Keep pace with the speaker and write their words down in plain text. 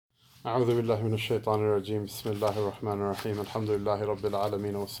أعوذ بالله من الشيطان الرجيم بسم الله الرحمن الرحيم الحمد لله رب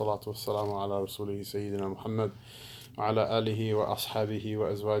العالمين والصلاة والسلام على رسوله سيدنا محمد وعلى آله وأصحابه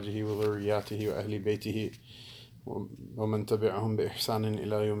وأزواجه وذرياته وأهل بيته ومن تبعهم بإحسان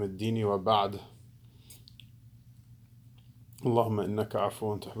إلى يوم الدين وبعد اللهم إنك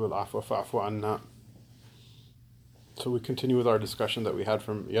عفو تحب العفو فاعف عنا. So we continue with our discussion that we had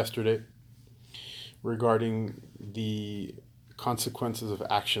from yesterday regarding the consequences of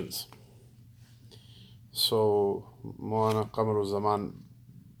actions. So Maqbul Zaman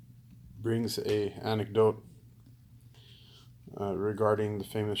brings a anecdote regarding the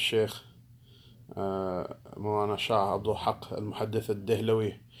famous Sheikh Mawlana Shah Abdul Haq al-Muhaddith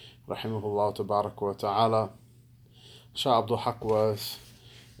al-Dehlawi rahimahullah tabarak wa ta'ala. Shah Abdul Haq was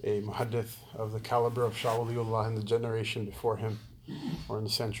a muhaddith of the caliber of Shah Waliullah in the generation before him, or in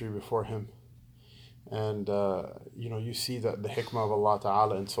the century before him. And you see that the hikmah of Allah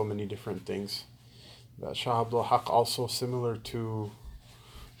Ta'ala in so many different things. That Shah Abdul Haq, also similar to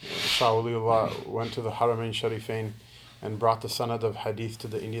Shah Waliullah, went to the Haramain Sharifain and brought the sanad of hadith to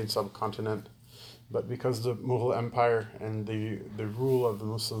the Indian subcontinent. But because the Mughal Empire and the rule of the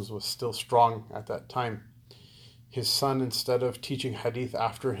Muslims was still strong at that time, his son, instead of teaching hadith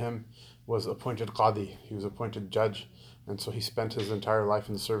after him, was appointed qadi. He was appointed judge. And so he spent his entire life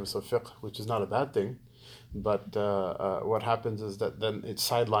in the service of fiqh, which is not a bad thing. But what happens is that then it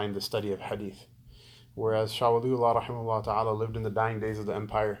sidelined the study of hadith. Whereas Shah Waliullah rahimahullah ta'ala lived in the dying days of the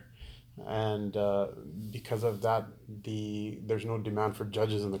empire. And because of that, there's no demand for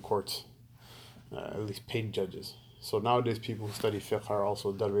judges in the courts, at least paid judges. So nowadays people who study fiqh are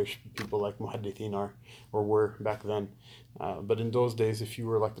also darwish, people like muhaddithin are, or were back then. But in those days, if you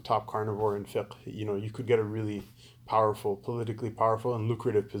were like the top carnivore in fiqh, you could get a really powerful, politically powerful and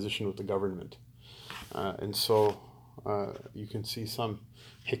lucrative position with the government. And so you can see some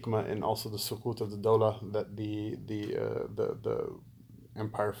hikmah in also the sukut of the dawla, that the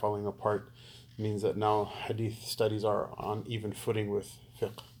empire falling apart means that now hadith studies are on even footing with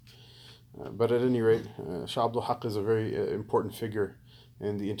fiqh. But at any rate, Shah Abdul Haq is a very important figure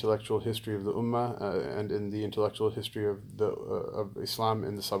in the intellectual history of the Ummah and in the intellectual history of Islam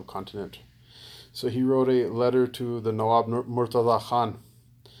in the subcontinent. So he wrote a letter to the Nawab Murtaza Khan,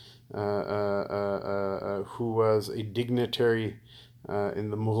 who was a dignitary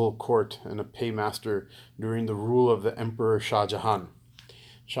in the Mughal court and a paymaster during the rule of the Emperor Shah Jahan.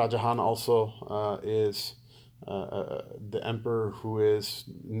 Shah Jahan also is the emperor who is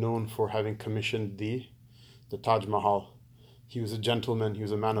known for having commissioned the Taj Mahal. He was a gentleman, he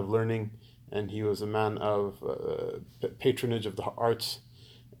was a man of learning, and he was a man of patronage of the arts.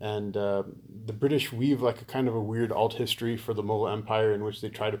 And the British weave like a kind of a weird alt history for the Mughal Empire, in which they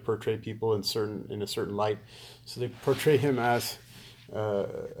try to portray people in a certain light. So they portray him as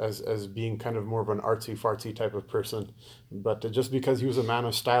being kind of more of an artsy fartsy type of person. But just because he was a man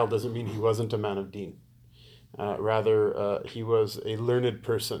of style doesn't mean he wasn't a man of deen. Rather, he was a learned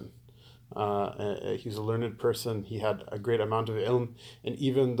person. He's a learned person. He had a great amount of ilm, and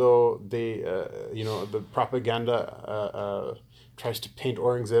even though the propaganda tries to paint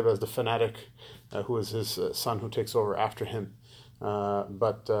Aurangzeb as the fanatic, who is his son who takes over after him,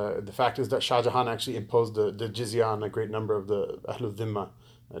 but the fact is that Shah Jahan actually imposed the jizya on a great number of the Ahlul Dhimma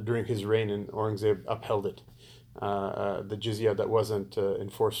during his reign, and Aurangzeb upheld it, the jizya that wasn't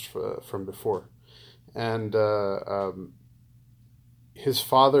enforced from before. And his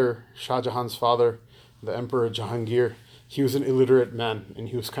father, Shah Jahan's father, the Emperor Jahangir, he was an illiterate man, and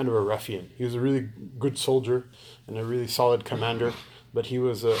he was kind of a ruffian. He was a really good soldier and a really solid commander, but he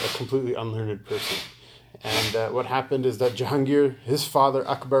was a completely unlearned person. And what happened is that Jahangir, his father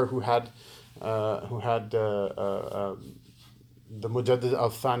Akbar, who had the Mujaddid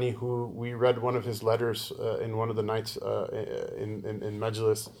al-Thani, who we read one of his letters in one of the nights in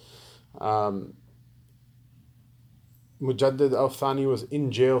Majlis. Mujaddid al-Thani was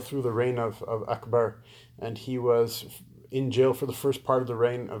in jail through the reign of Akbar, and he was in jail for the first part of the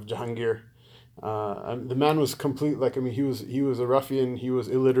reign of Jahangir. The man was he was a ruffian, he was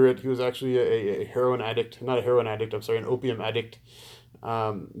illiterate, he was actually an opium addict.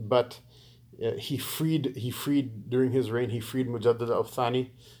 But he freed during his reign, he freed Mujaddid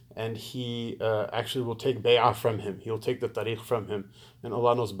al-Thani, and he actually will take bay'ah from him. He'll take the tariq from him, and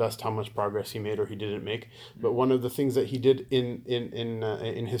Allah knows best how much progress he made or he didn't make. But one of the things that he did in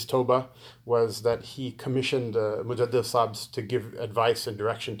his tawbah was that he commissioned Mujaddid Sabs to give advice and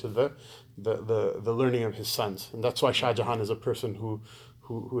direction to the learning of his sons, and that's why Shah Jahan is a person who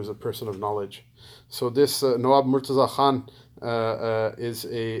who is a person of knowledge. So this Nawab Murtaza Khan is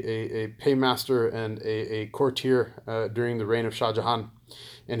a paymaster and a courtier during the reign of Shah Jahan.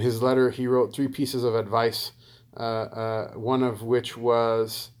 In his letter, he wrote 3 pieces of advice, one of which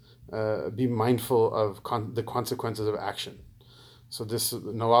was be mindful of the consequences of action. So this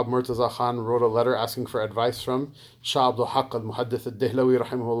Nawab Murtaza Khan wrote a letter asking for advice from Shah Abdul Haq al-Muhaddith al-Dehlawi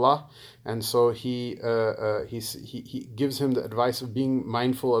rahimahullah, and so he gives him the advice of being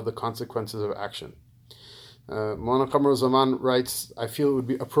mindful of the consequences of action. Maulana Qamar Zaman writes, I feel it would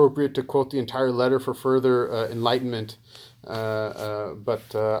be appropriate to quote the entire letter for further enlightenment,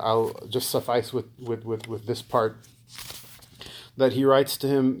 but I'll just suffice with this part, that he writes to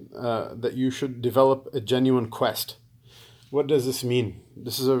him that you should develop a genuine quest. What does this mean?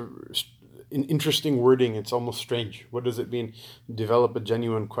 This is an interesting wording. It's almost strange. What does it mean, develop a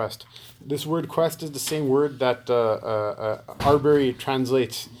genuine quest? This word quest is the same word that Arbery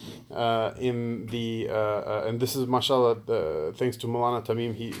translates in the, and this is, mashallah, thanks to Maulana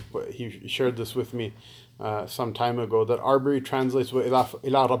Tamim, he shared this with me some time ago, that Arbery translates وَإِلَىٰ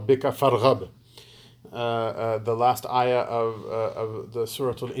رَبِّكَ فَارْغَبْ. The last ayah of the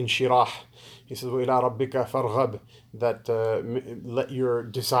Surah Al-Inshirah. He says, وَإِلَىٰ رَبِّكَ فَارْغَبْ, that let your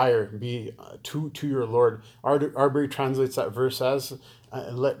desire be to your Lord. Arbery translates that verse as,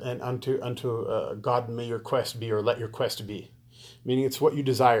 unto God may your quest be, or let your quest be. Meaning it's what you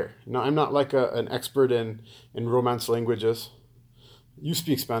desire. Now, I'm not like an expert in Romance languages. You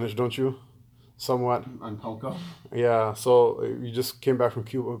speak Spanish, don't you? Somewhat. On polka? Yeah, so you just came back from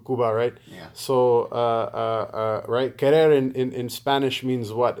Cuba, right? Yeah. So, right, querer in Spanish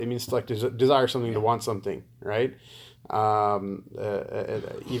means what? It means like to desire something, to want something, right?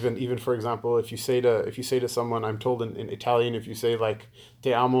 Even for example, if you say to someone, I'm told in Italian, if you say like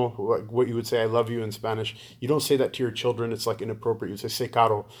te amo, what you would say I love you in Spanish, you don't say that to your children. It's like inappropriate. You say se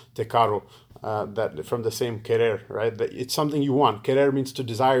caro, te caro. That from the same querer, right? That it's something you want. Querer means to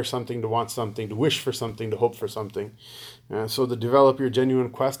desire something, to want something, to wish for something, to hope for something. So to develop your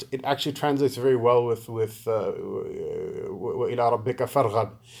genuine quest, it actually translates very well with وَإِلَىٰ رَبِّكَ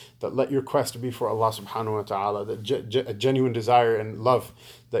فَارْغَبْ, that let your quest be for Allah subhanahu wa ta'ala, that a genuine desire and love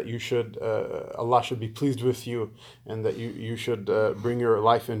that you should, Allah should be pleased with you, and that you should bring your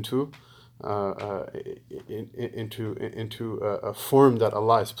life into a form that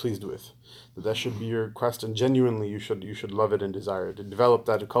Allah is pleased with. That should be your quest, and genuinely you should love it and desire it, to develop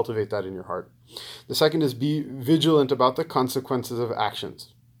that, to cultivate that in your heart. The second is be vigilant about the consequences of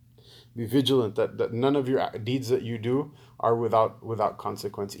actions. Be vigilant that none of your deeds that you do are without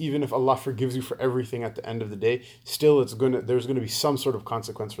consequence. Even if Allah forgives you for everything at the end of the day, still there's gonna be some sort of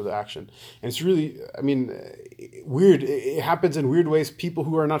consequence for the action. And it's really, weird. It happens in weird ways. People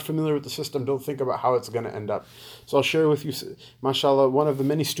who are not familiar with the system don't think about how it's gonna end up. So I'll share with you, mashallah, one of the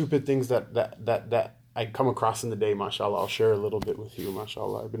many stupid things that I come across in the day, mashallah. I'll share a little bit with you,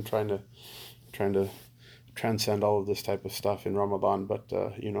 mashallah. I've been trying to transcend all of this type of stuff in Ramadan, but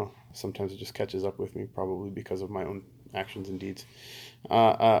sometimes it just catches up with me, probably because of my own actions and deeds.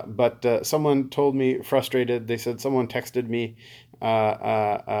 But someone told me, frustrated, they said someone texted me,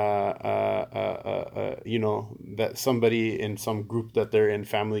 that somebody in some group that they're in,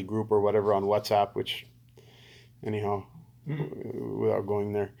 family group or whatever on WhatsApp, which anyhow, without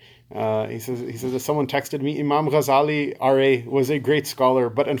going there, he says that someone texted me, Imam Ghazali RA was a great scholar,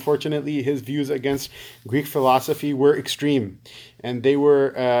 but unfortunately his views against Greek philosophy were extreme, and they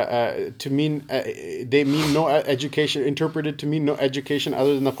were they mean no education, interpreted to mean no education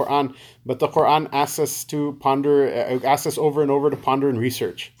other than the Quran. But the Quran asks us to ponder, asks us over and over to ponder and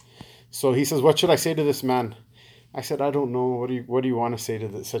research. So he says, what should I say to this man? I said, I don't know. What do you want to say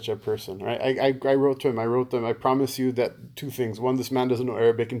to such a person? Right? I wrote to him. I promise you that 2 things. 1, this man doesn't know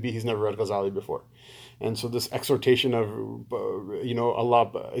Arabic, and B, he's never read Ghazali before. And so this exhortation of,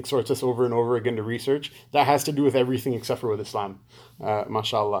 Allah exhorts us over and over again to research, that has to do with everything except for with Islam,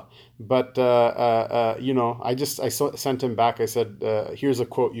 mashallah. But, I sent him back. I said, here's a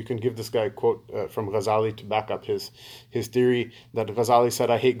quote. You can give this guy a quote from Ghazali to back up his theory that Ghazali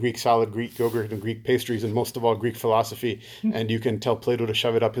said, I hate Greek salad, Greek yogurt, and Greek pastries, and most of all Greek philosophy. And you can tell Plato to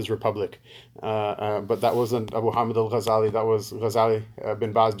shove it up his republic. But that wasn't Abu Hamid al-Ghazali. That was Ghazali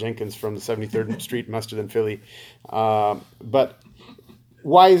bin Baz Jenkins from the 73rd Street Masjid in Philly. But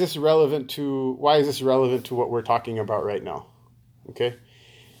why is this relevant to what we're talking about right now? Okay,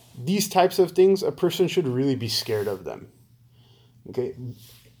 these types of things, a person should really be scared of them. Okay,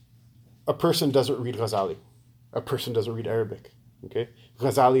 a person doesn't read Ghazali. A person doesn't read Arabic. Okay,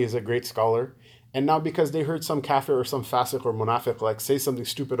 Ghazali is a great scholar, And now because they heard some kafir or some fasiq or munafiq like say something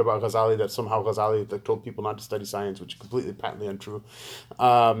stupid about Ghazali, that somehow Ghazali like told people not to study science, which is completely patently untrue.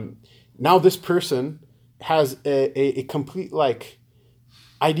 Now this person has a complete like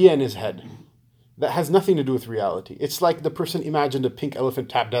idea in his head that has nothing to do with reality. It's like the person imagined a pink elephant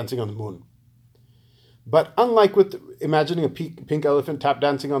tap dancing on the moon. But unlike with imagining a pink elephant tap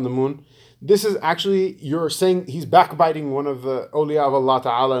dancing on the moon, this is actually, you're saying he's backbiting one of the awliya of Allah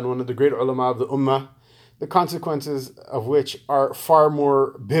Ta'ala and one of the great ulama of the ummah, the consequences of which are far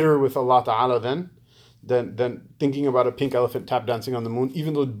more bitter with Allah Ta'ala than thinking about a pink elephant tap dancing on the moon,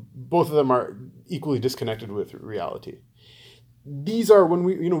 even though both of them are equally disconnected with reality. These are when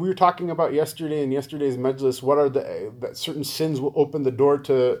we were talking about yesterday in yesterday's Majlis, what are that certain sins will open the door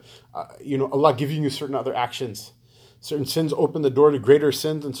to, Allah giving you certain other actions. Certain sins open the door to greater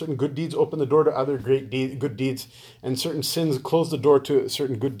sins, and certain good deeds open the door to other good deeds, and certain sins close the door to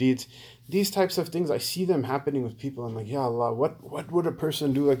certain good deeds. These types of things, I see them happening with people. I'm like, Ya Allah, what would a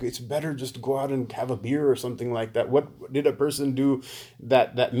person do? Like, it's better just to go out and have a beer or something like that. What did a person do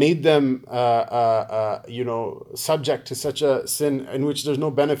that made them, subject to such a sin in which there's no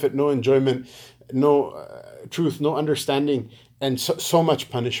benefit, no enjoyment, no truth, no understanding, and so much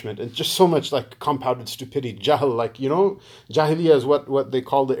punishment, and just so much like compounded stupidity, jahl, like, jahiliyyah is what they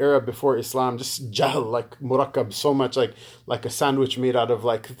called the era before Islam, just jahl, like murakkab, so much like a sandwich made out of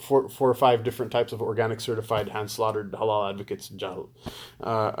like four or five different types of organic certified hand-slaughtered halal advocates, jahl.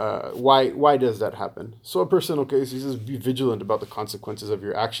 Why does that happen? So a person, so he says, be vigilant about the consequences of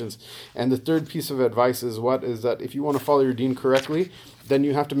your actions. And the third piece of advice is that if you want to follow your deen correctly, then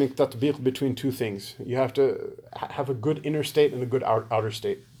you have to make tatbiq between two things. You have to have a good inner state and a good outer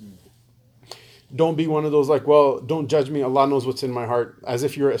state. Don't be one of those like, well, don't judge me, Allah knows what's in my heart, as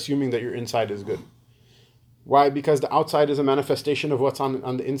if you're assuming that your inside is good. Why? Because the outside is a manifestation of what's on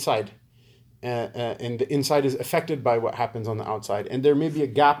the inside. And the inside is affected by what happens on the outside. And there may be a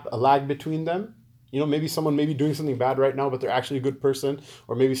gap, a lag between them. Maybe someone may be doing something bad right now, but they're actually a good person.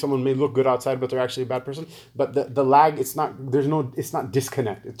 Or maybe someone may look good outside, but they're actually a bad person. But the lag, it's not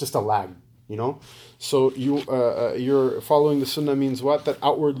disconnect. It's just a lag, So you're following the sunnah means what? That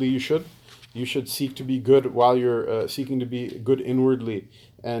outwardly you should seek to be good while you're seeking to be good inwardly,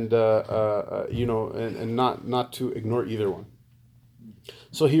 and and not to ignore either one.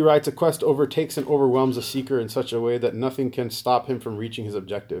 So he writes, a quest overtakes and overwhelms a seeker in such a way that nothing can stop him from reaching his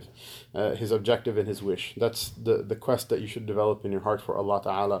objective and his wish. That's the quest that you should develop in your heart for Allah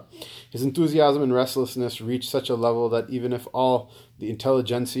Ta'ala. His enthusiasm and restlessness reach such a level that even if all the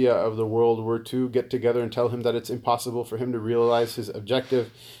intelligentsia of the world were to get together and tell him that it's impossible for him to realize his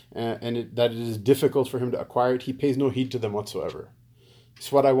objective that it is difficult for him to acquire it, he pays no heed to them whatsoever.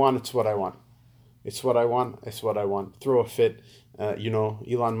 It's what I want, it's what I want. It's what I want, it's what I want. Throw a fit.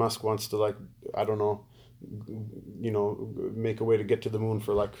 Elon Musk wants to make a way to get to the moon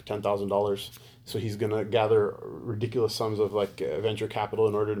for like $10,000. So he's going to gather ridiculous sums of like venture capital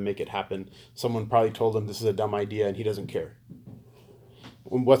in order to make it happen. Someone probably told him this is a dumb idea and he doesn't care.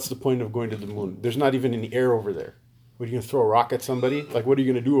 What's the point of going to the moon? There's not even any air over there. What, are you going to throw a rock at somebody? Like, what are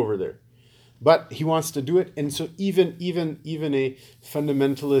you going to do over there? But he wants to do it, and so even a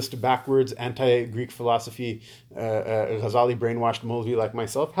fundamentalist, backwards, anti-Greek philosophy, Ghazali brainwashed Molvi like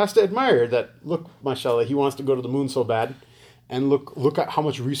myself has to admire that. Look, mashallah, he wants to go to the moon so bad, and look at how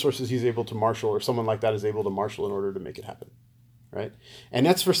much resources he's able to marshal, or someone like that is able to marshal in order to make it happen, right? And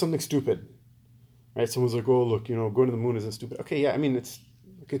that's for something stupid, right? Someone's like, oh, look, going to the moon isn't stupid. Okay, yeah, I mean it's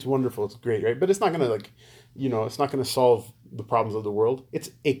wonderful, it's great, right? But it's not gonna it's not gonna solve the problems of the world. It's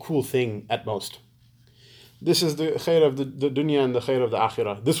a cool thing at most. This is the khair of the dunya and the khair of the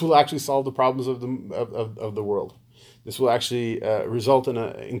akhirah. This will actually solve the problems of the world. This will actually result in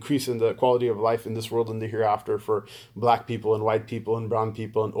an increase in the quality of life in this world and the hereafter for black people and white people and brown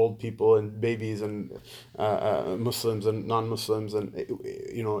people and old people and babies and Muslims and non-Muslims, and it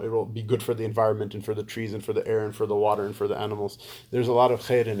will be good for the environment and for the trees and for the air and for the water and for the animals. There's a lot of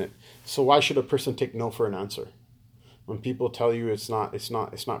khair in it. So why should a person take no for an answer? When people tell you it's not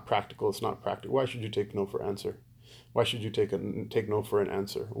practical, why should you take no for answer? Why should you take no for an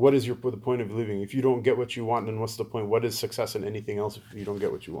answer? What is the point of living? If you don't get what you want, then what's the point? What is success in anything else if you don't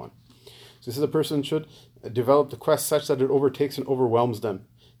get what you want? So this is a person should develop the quest such that it overtakes and overwhelms them,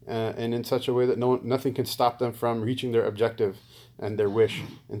 and in such a way that nothing can stop them from reaching their objective and their wish.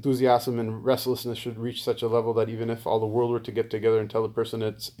 Enthusiasm and restlessness should reach such a level that even if all the world were to get together and tell the person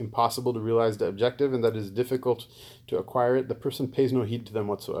it's impossible to realize the objective and that it is difficult to acquire it, the person pays no heed to them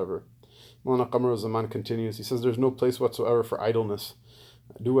whatsoever. Mawlana Qamar Zaman continues, he says, there's no place whatsoever for idleness.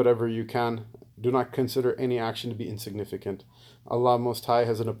 Do whatever you can. Do not consider any action to be insignificant. Allah Most High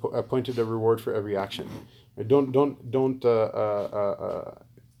has appointed a reward for every action. Don't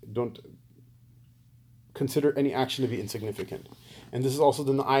consider any action to be insignificant. And this is also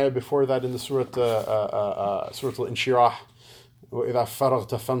in the ayah before that in the Surah Al-Inshirah, وَإِذَا فَرَغْتَ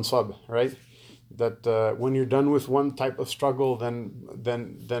فَانْصَبْ, right? That when you're done with one type of struggle,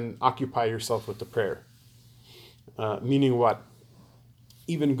 then occupy yourself with the prayer. Meaning what?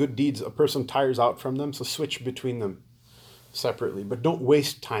 Even good deeds, a person tires out from them, so switch between them separately. But don't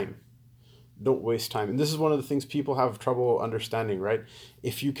waste time. Don't waste time. And this is one of the things people have trouble understanding, right?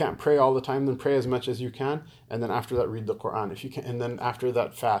 If you can't pray all the time, then pray as much as you can, and then after that read the Quran. If you can, and then after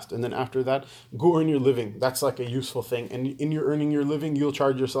that fast, and then after that go earn your living. That's like a useful thing. And in your earning your living, you'll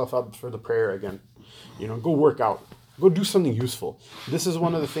charge yourself up for the prayer again. Go work out. Go do something useful. This is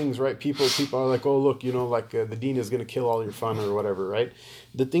one of the things, right? People are like, oh look, the deen is going to kill all your fun or whatever, right?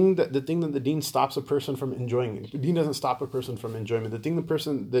 The thing that the deen stops a person from enjoying. The deen doesn't stop a person from enjoyment. The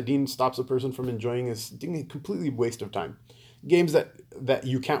deen stops a person from enjoying is completely waste of time. Games that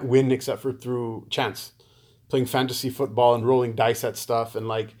you can't win except for through chance. Playing fantasy football and rolling dice at stuff and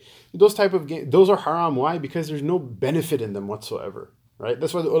like those type of games. Those are haram. Why? Because there's no benefit in them whatsoever. Right?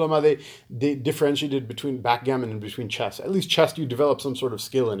 That's why the ulama, they differentiated between backgammon and between chess. At least chess, you develop some sort of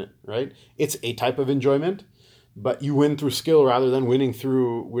skill in it, right? It's a type of enjoyment, but you win through skill rather than winning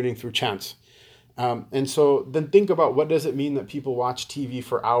through chance. And so then think about, what does it mean that people watch TV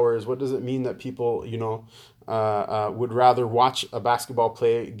for hours? What does it mean that people, would rather watch a basketball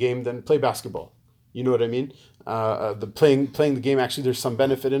game than play basketball? You know what I mean? The playing the game, actually there's some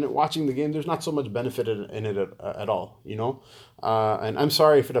benefit in it. Watching the game, there's not so much benefit in it at all, and I'm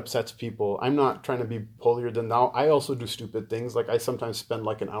sorry if it upsets people. I'm not trying to be holier than thou. I also do stupid things. Like I sometimes spend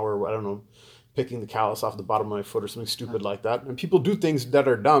like an hour, I don't know, picking the callus off the bottom of my foot or something stupid like that. And people do things that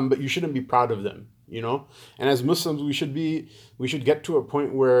are dumb, but you shouldn't be proud of them, And as Muslims, we should get to a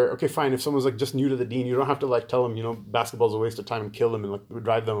point where, okay, fine, if someone's like just new to the deen, you don't have to like tell them, basketball's a waste of time and kill them and like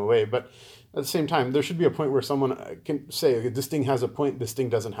drive them away. But at the same time, there should be a point where someone can say, okay, this thing has a point, this thing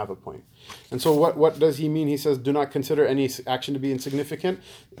doesn't have a point. And so what does he mean? He says, do not consider any action to be insignificant,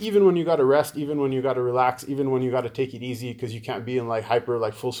 even when you got to rest, even when you got to relax, even when you got to take it easy, because you can't be in like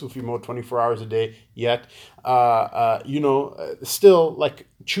full Sufi mode 24 hours a day yet. Still like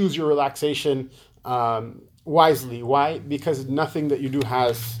choose your relaxation wisely. Why? Because nothing that you do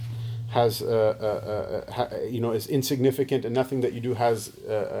is insignificant, and nothing that you do has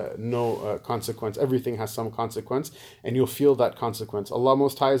no consequence. Everything has some consequence, and you'll feel that consequence. Allah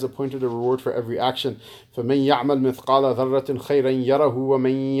Most High has appointed a reward for every action. فَمَنْ يَعْمَلْ مِثْقَالَ ذَرَّةٍ خَيْرًا يَرَهُ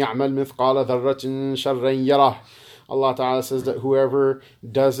وَمَنْ يَعْمَلْ مِثْقَالَ ذَرَّةٍ شَرًّا يَرَهُ. Allah Ta'ala says that whoever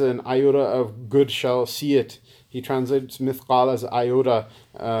does an iota of good shall see it. He translates mithqal as iota.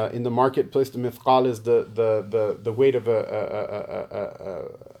 In the marketplace, the mithqal is the weight of a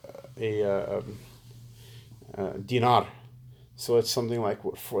dinar. So it's something like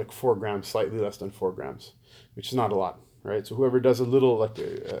 4 grams, slightly less than 4 grams, which is not a lot, right? So whoever does a little, like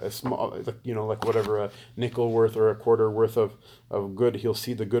a small, like whatever, a nickel worth or a quarter worth of good, he'll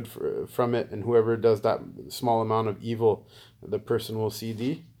see the good from it. And whoever does that small amount of evil, the person will see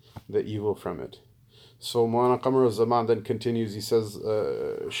the evil from it. So Maulana Qamar al-Zaman then continues. He says,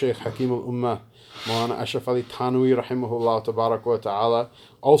 Shaykh Hakim al-Ummah, Maulana Ashraf Ali Thanwi rahimahullah tabarak wa ta'ala,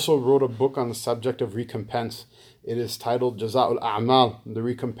 also wrote a book on the subject of recompense. It is titled Jaza'ul A'mal, the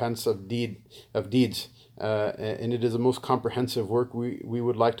recompense of deeds. And it is a most comprehensive work. We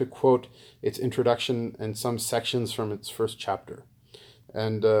would like to quote its introduction and some sections from its first chapter.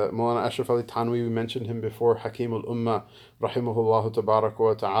 And Maulana Ashraf Ali Thanwi, we mentioned him before, Hakim al-Ummah, rahimahullah tabarak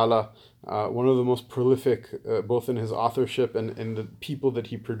wa ta'ala, one of the most prolific, both in his authorship and in the people that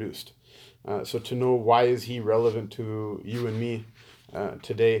he produced. So to know why is he relevant to you and me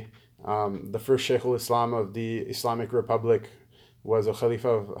today, the first Shaykh al-Islam of the Islamic Republic was a Khalifa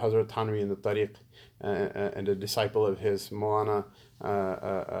of Hazrat Thanwi in the Tariq, and a disciple of his, Maulana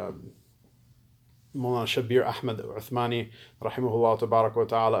Shabir Ahmad Uthmani, rahimahullah tabarak wa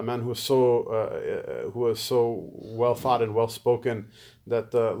ta'ala, a man who was so well thought and well spoken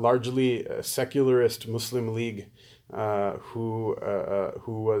that the largely secularist Muslim League, who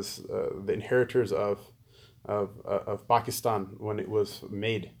was the inheritors of Pakistan when it was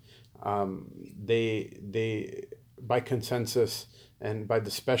made, they by consensus and by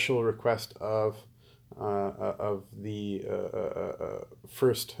the special request of the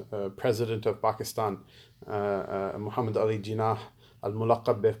first president of Pakistan, Muhammad Ali Jinnah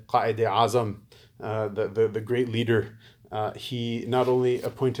al-Mulaqab bi Qa'id-e-Azam, the great leader, he not only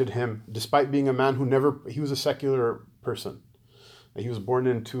appointed him, despite being a man he was a secular person, He was born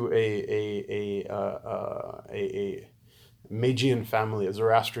into a Magian family, a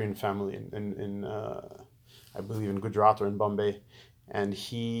Zoroastrian family in I believe in Gujarat or in Bombay, and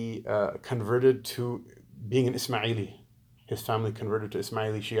he converted to being an Ismaili. His family converted to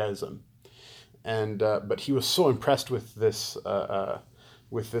Ismaili Shiaism, and but he was so impressed with this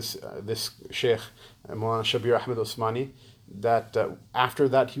Sheikh Maulana Shabir Ahmed Osmani that after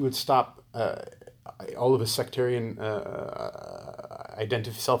that he would stop all of his sectarian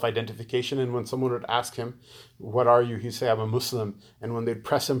self-identification, and when someone would ask him, "What are you?" he'd say, "I'm a Muslim." And when they'd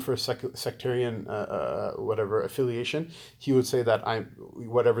press him for sectarian whatever affiliation, he would say that I'm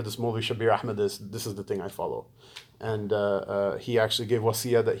whatever this Maulvi Shabir Ahmed is. This is the thing I follow, and he actually gave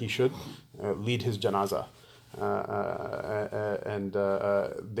wasiyah that he should lead his janazah, and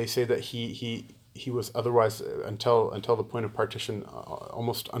they say that he was otherwise until the point of partition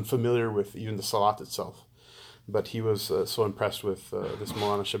almost unfamiliar with even the salat itself. But he was so impressed with this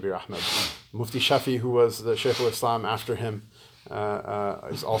Maulana Shabir Ahmed. Mufti Shafi, who was the Shaykh al-Islam after him,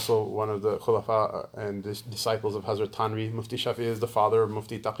 is also one of the Khulafa and disciples of Hazrat Thanvi. Mufti Shafi is the father of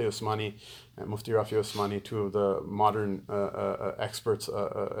Mufti Taqi Usmani and Mufti Rafi Usmani, two of the modern experts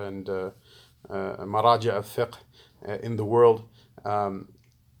and Maraja of fiqh in the world.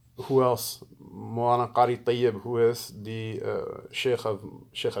 Who else? Maulana Qari Tayyib, who is the Sheikh of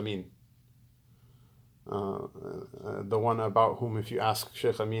Sheikh Amin. The one about whom, if you ask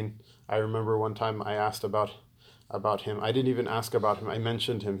Sheikh Amin, I remember one time I asked about him. I didn't even ask about him. I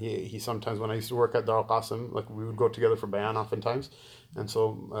mentioned him. He sometimes, when I used to work at Dar al-Qasim, like we would go together for bayan oftentimes, and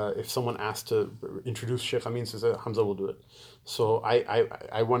so if someone asked to introduce Sheikh Amin, says Hamzah will do it. So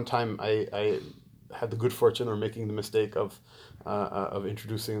I one time I had the good fortune or making the mistake of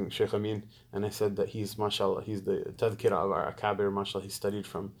introducing Sheikh Amin, and I said that he's mashallah, he's the tadhkira of our akabir, mashallah, he studied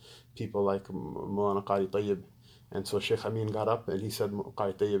from people like Maulana Qari Tayyib. And so Sheikh Amin got up and he said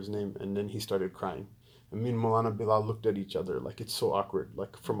Qari Tayyib's name, and then he started crying. And me and Maulana Bilal looked at each other like it's so awkward.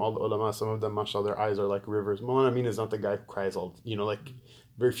 Like from all the ulama, some of them, mashallah, their eyes are like rivers. Maulana Amin is not the guy who cries all, like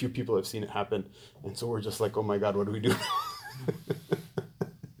very few people have seen it happen. And so we're just like, oh my God, what do we do?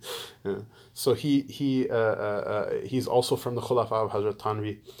 Yeah. So he's also from the Khulafa of Hazrat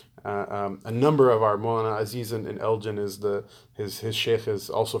Thanvi. A number of our Maulana Aziz in Elgin is his sheikh is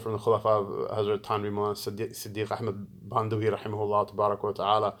also from the Khulafa of Hazrat Thanvi, Maulana Siddiq Ahmed Bandawi rahimahullah tabarak wa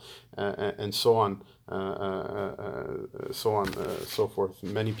ta'ala, and so on, so forth.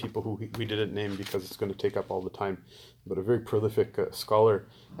 Many people who we didn't name because it's going to take up all the time, but a very prolific scholar.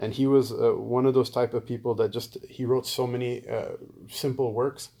 And he was one of those type of people that he wrote so many simple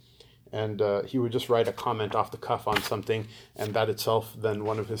works. And he would just write a comment off the cuff on something, and that itself, then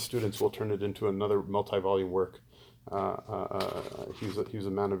one of his students will turn it into another multi-volume work. He was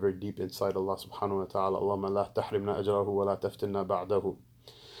a man of very deep insight. Allah subhanahu wa ta'ala, Allahumma la tahrimna ajrahu wa la taftinna ba'dahu.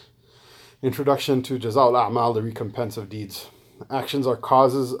 Introduction to Jaza'ul A'mal, the recompense of deeds. Actions are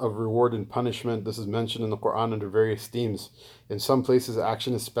causes of reward and punishment. This is mentioned in the Quran under various themes. In some places,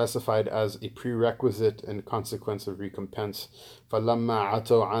 action is specified as a prerequisite and consequence of recompense. فَلَمَّا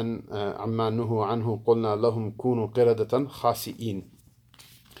عَتَوْا عَمَّا نُهُوا عَنْهُ قُلْنَا لَهُمْ كُونُوا قِرَدَةً خَاسِئِينَ.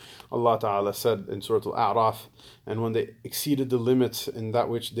 Allah Ta'ala said in Surah Al-A'raf, and when they exceeded the limits in that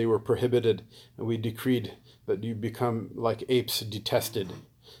which they were prohibited, we decreed that you become like apes, detested.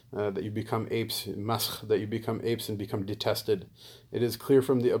 That you become apes, maskh, that you become apes and become detested. It is clear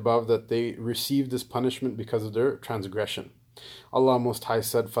from the above that they received this punishment because of their transgression. Allah Most High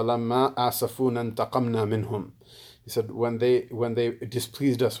said, فَلَمَّا آسَفُونَ انْتَقَمْنَا مِنْهُمْ. He said, when they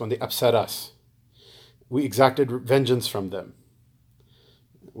displeased us, when they upset us, we exacted vengeance from them.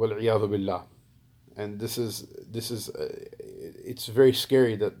 وَالْعِيَاذُ بِاللَّهِ. And this is it's very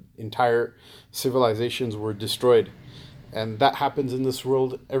scary that entire civilizations were destroyed. And that happens in this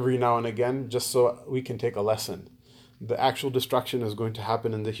world every now and again, just so we can take a lesson. The actual destruction is going to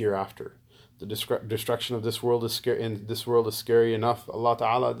happen in the hereafter. The destruction of this world is scary, and this world is scary enough. Allah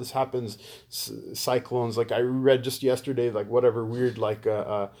Ta'ala, this happens. Cyclones, like I read just yesterday, like whatever weird, like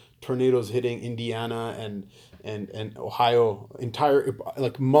tornadoes hitting Indiana and Ohio. Entire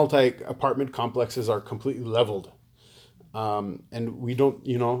like multi-apartment complexes are completely leveled. And we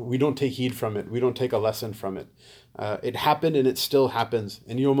don't take heed from it. We don't take a lesson from it. It happened and it still happens.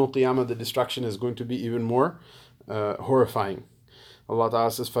 And Yawm al-Qiyamah, the destruction is going to be even more horrifying. Allah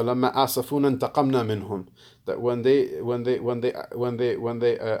Ta'ala says, فَلَمَّا آسَفُونَ انْتَقَمْنَا مِنْهُمْ. That when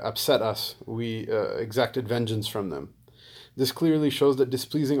they upset us, we exacted vengeance from them. This clearly shows that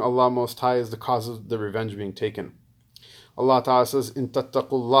displeasing Allah Most High is the cause of the revenge being taken. Allah Ta'ala says, إِن تَتَّقُوا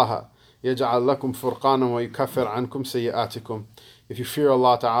اللَّهَ يَجْعَلْ لَكُمْ فُرْقَانًا وَيُكَفِّرْ عَنْكُمْ سَيِّئَاتِكُمْ. If you fear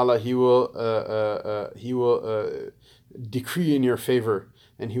Allah Ta'ala, He will decree in your favor,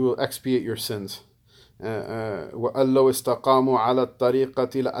 and He will expiate your sins. وَأَلَّوْ اسْتَقَامُوا عَلَى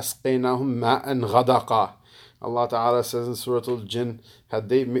الطَّرِيقَةِ لَأَسْقَيْنَاهُمْ مَاءً غَدَقًا. Allah Ta'ala says in Surah Al-Jinn, had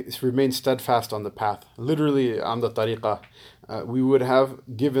they remained steadfast on the path, literally on the tariqah, we would have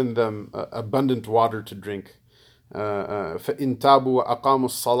given them abundant water to drink. فَإِن تَابُوا وَأَقَامُوا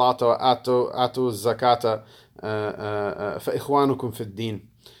الصَّلَاةَ وَآتُوا الزَّكَاةَ فَإِخْوَانُكُمْ فِي الدِّينِ.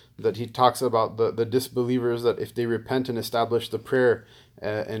 That He talks about the disbelievers, that if they repent and establish the prayer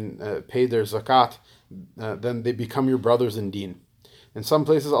and pay their zakat, then they become your brothers in deen. In some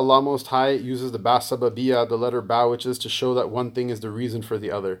places, Allah Most High uses the ba sababiyya, the letter ba, which is to show that one thing is the reason for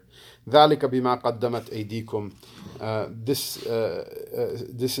the other. ذَلِكَ بِمَا قَدَّمَتْ أَيْدِيكُمْ.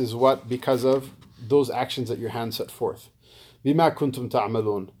 This is what, because of those actions that your hand set forth. بِمَا كُنْتُمْ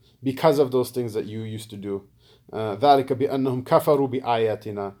تَعْمَلُونَ. Because of those things that you used to do. ذَلِكَ بِأَنَّهُمْ كَفَرُوا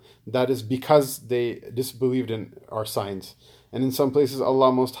بِآيَاتِنَا. That is because they disbelieved in our signs. And in some places, Allah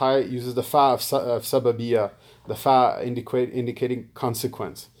Most High uses the fa of sababiyya, the fa indicating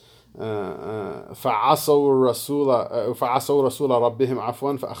consequence. فَعَصَوْا رَسُولَ رَبِّهِمْ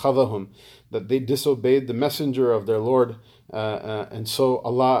عَفْوًا فَأَخَذَهُمْ. That they disobeyed the messenger of their Lord, and so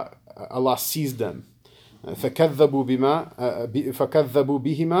Allah seized them. فَكَذَّبُوا بِهِمَا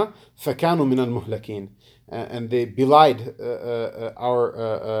فَكَانُوا مِنَ الْمُهْلَكِينَ. And they belied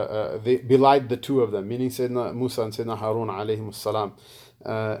they belied the two of them, meaning Sayyidina Musa and Sayyidina Harun alayhimus salam,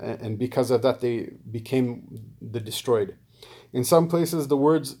 and because of that they became the destroyed. In some places the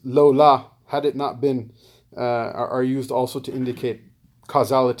words lawla, had it not been, are used also to indicate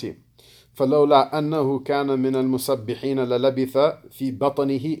causality. فَلَوْلَا أَنَّهُ كَانَ مِنَ الْمُسَبِّحِينَ لَلَبِثَ فِي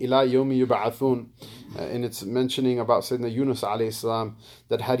بَطْنِهِ إِلَى يَوْمِ يُبْعَثُونَ. In its mentioning about Sayyidina Yunus alayhi salam,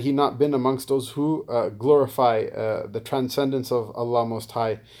 that had he not been amongst those who glorify the transcendence of Allah Most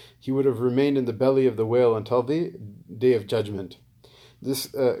High, he would have remained in the belly of the whale until the Day of Judgment. This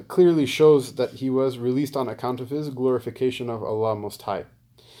clearly shows that he was released on account of his glorification of Allah Most High.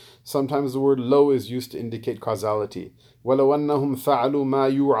 Sometimes the word low is used to indicate causality. وَلَوْ أَنَّهُمْ فَعَلُوا مَا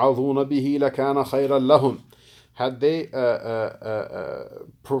يُوعَظُونَ بِهِ لَكَانَ خَيْرًا لَهُمْ. Had they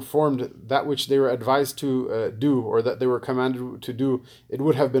performed that which they were advised to do, or that they were commanded to do, it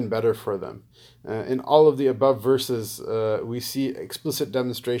would have been better for them. In all of the above verses, we see explicit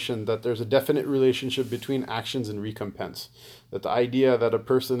demonstration that there's a definite relationship between actions and recompense. That the idea that a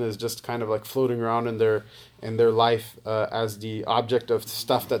person is just kind of like floating around in their life as the object of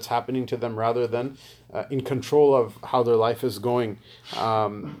stuff that's happening to them, rather than in control of how their life is going,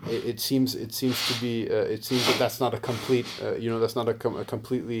 it seems that that's not a complete, that's not a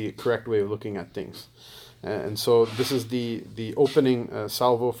completely correct way of looking at things. And so this is the opening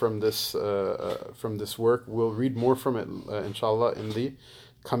salvo from this work. We'll read more from it, inshallah, in the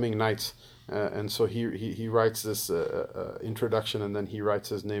coming nights. And so he writes this introduction, and then he writes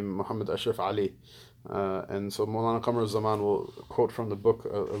his name, Muhammad Ashraf Ali. And so Maulana Qamar Zaman will quote from the book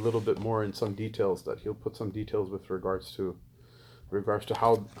a little bit more in some details, that he'll put some details with regards to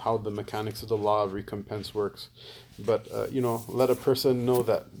how the mechanics of the law of recompense works. But let a person know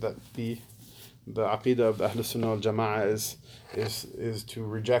that the aqeedah of the Ahl Sunnah wal Jama'ah is to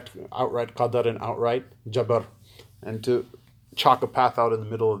reject outright qadar and outright jabr, and to chalk a path out in the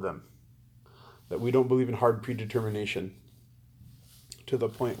middle of them. That we don't believe in hard predetermination to the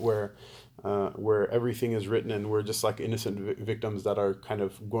point where everything is written and we're just like innocent victims that are kind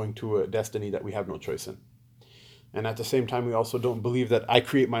of going to a destiny that we have no choice in. And at the same time, we also don't believe that I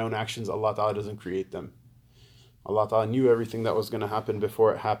create my own actions, Allah Ta'ala doesn't create them. Allah Ta'ala knew everything that was going to happen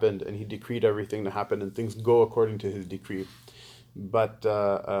before it happened, and He decreed everything to happen, and things go according to His decree. But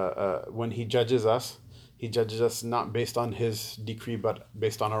when He judges us not based on His decree, but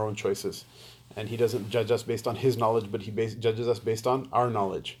based on our own choices. And He doesn't judge us based on His knowledge, but He judges us based on our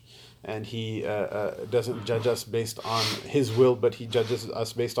knowledge. And He doesn't judge us based on His will, but He judges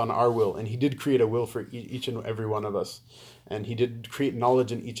us based on our will. And He did create a will for each and every one of us. And He did create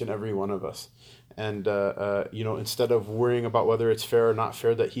knowledge in each and every one of us. And, instead of worrying about whether it's fair or not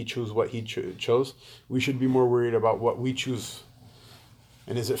fair that He chose what He chose, we should be more worried about what we choose.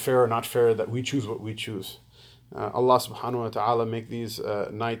 And is it fair or not fair that we choose what we choose? Allah subhanahu wa ta'ala make these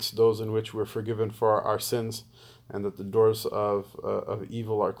nights those in which we're forgiven for our sins, and that the doors of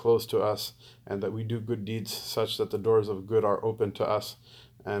evil are closed to us, and that we do good deeds such that the doors of good are open to us,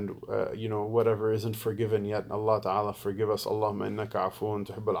 and whatever isn't forgiven yet, Allah Ta'ala forgive us. Allahumma innaka afuun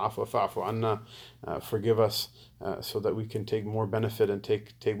tuhibbul afwa fa'fu anna. Forgive us so that we can take more benefit and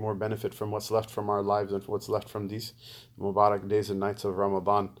take more benefit from what's left from our lives and what's left from these Mubarak days and nights of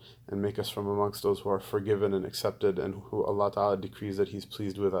Ramadan, and make us from amongst those who are forgiven and accepted, and who Allah Ta'ala decrees that He's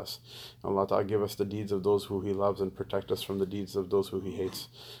pleased with us. Allah Ta'ala give us the deeds of those who He loves and protect us from the deeds of those who He hates.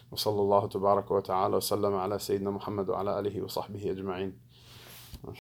 Wa sallallahu tabaraka wa ta'ala wa sallam ala Sayyidina Muhammad wa ala alihi wa sahbihi ajma'in.